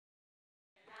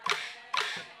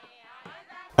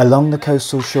Along the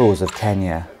coastal shores of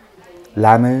Kenya,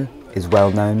 Lamu is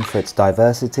well known for its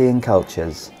diversity in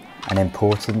cultures and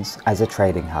importance as a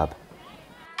trading hub.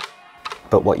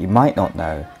 But what you might not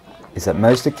know is that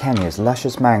most of Kenya's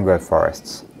luscious mangrove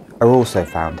forests are also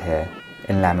found here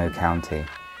in Lamu County.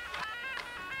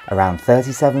 Around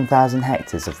 37,000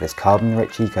 hectares of this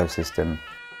carbon-rich ecosystem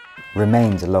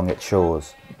remains along its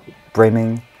shores,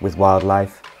 brimming with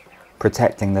wildlife,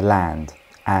 protecting the land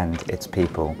and its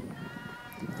people.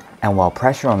 And while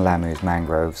pressure on Lamu's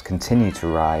mangroves continue to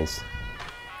rise,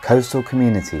 coastal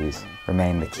communities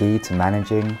remain the key to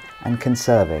managing and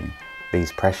conserving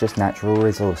these precious natural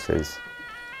resources.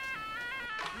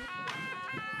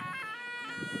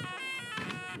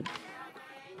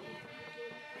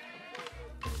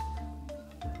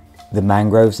 The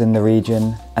mangroves in the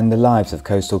region and the lives of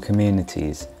coastal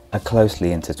communities are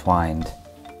closely intertwined.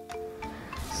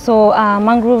 So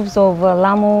mangroves of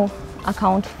Lamu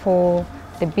account for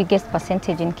the biggest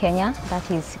percentage in Kenya,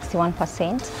 that is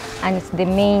 61%, and it's the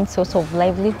main source of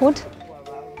livelihood.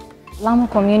 Lamu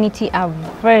community are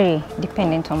very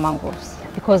dependent on mangroves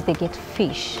because they get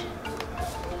fish,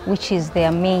 which is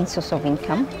their main source of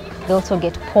income. They also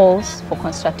get poles for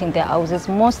constructing their houses.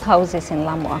 Most houses in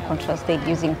Lamu are constructed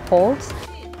using poles.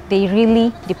 They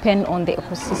really depend on the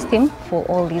ecosystem for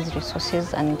all these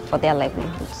resources and for their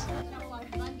livelihoods.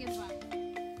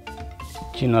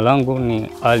 Jina langu ni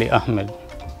Ali Ahmed,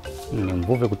 ni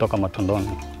mvuvi kutoka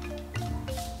Matondoni.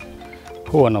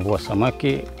 Huwa navua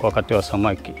samaki wakati wa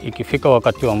samaki. Ikifika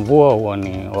wakati wa mvua huwa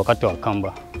ni wakati wa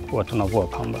kamba. Huwa tunavua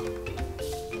kamba.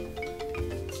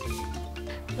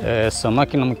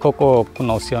 Samaki na mikoko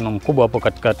kuna uhusiano mkubwa hapo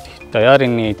katikati. Tayari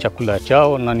ni chakula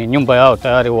chao na ni nyumba yao,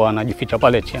 tayari wanajificha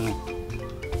pale chini.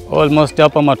 Almost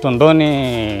hapa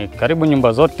Matondoni karibu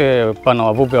nyumba zote pana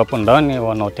wavuvi hapo ndani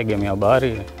wanaotegemea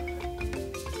bahari.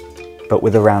 But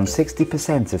with around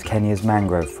 60% of Kenya's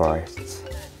mangrove forests,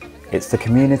 it's the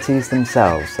communities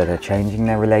themselves that are changing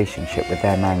their relationship with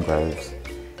their mangroves,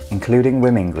 including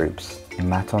women groups in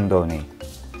Matondoni.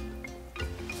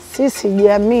 Sisi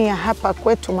jamii hapa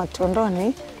kwetu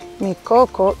Matondoni,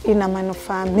 mikoko ina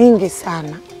manufaa mingi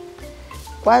sana.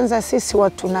 Kwanza sisi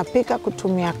watu tunapika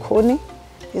kutumia kuni,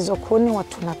 hizo kuni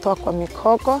watu tunatoa kwa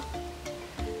mikoko.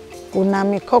 Kuna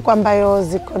mikoko ambayo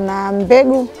ziko na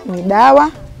mbegu ni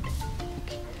dawa.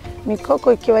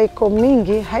 Mikoko ikiwa iko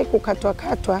mingi,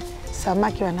 haikukatwa,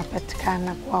 samaki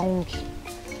wanapatikana kwa wingi.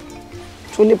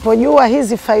 Tulipojua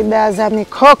hizi faida za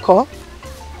mikoko,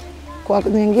 kwa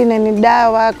nyingine ni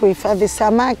dawa, kuhifadhi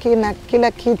samaki na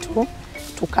kila kitu,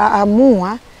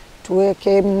 tukaamua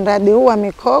tuweke mradi huu wa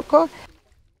mikoko.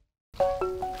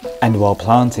 And while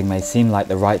planting may seem like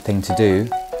the right thing to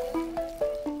do,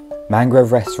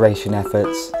 mangrove restoration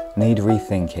efforts need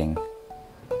rethinking.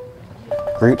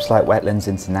 Groups like Wetlands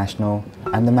International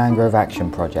and the Mangrove Action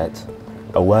Project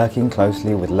are working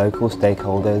closely with local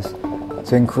stakeholders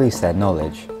to increase their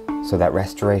knowledge so that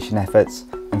restoration efforts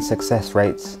and success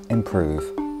rates improve.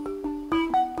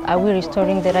 Are we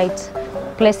restoring the right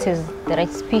places, the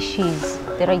right species,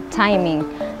 the right timing?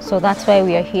 So that's why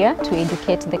we are here, to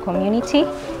educate the community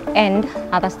and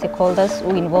other stakeholders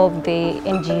who involve the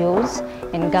NGOs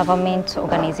and government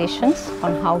organizations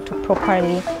on how to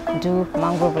properly do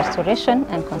mangrove restoration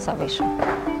and conservation.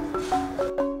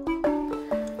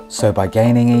 So by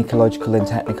gaining ecological and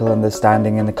technical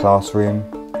understanding in the classroom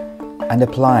and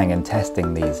applying and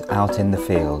testing these out in the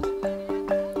field,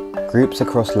 groups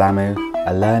across Lamu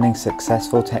are learning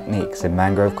successful techniques in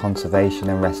mangrove conservation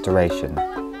and restoration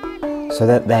so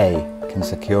that they can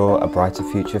secure a brighter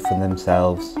future for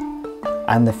themselves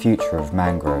and the future of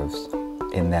mangroves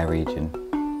in their region.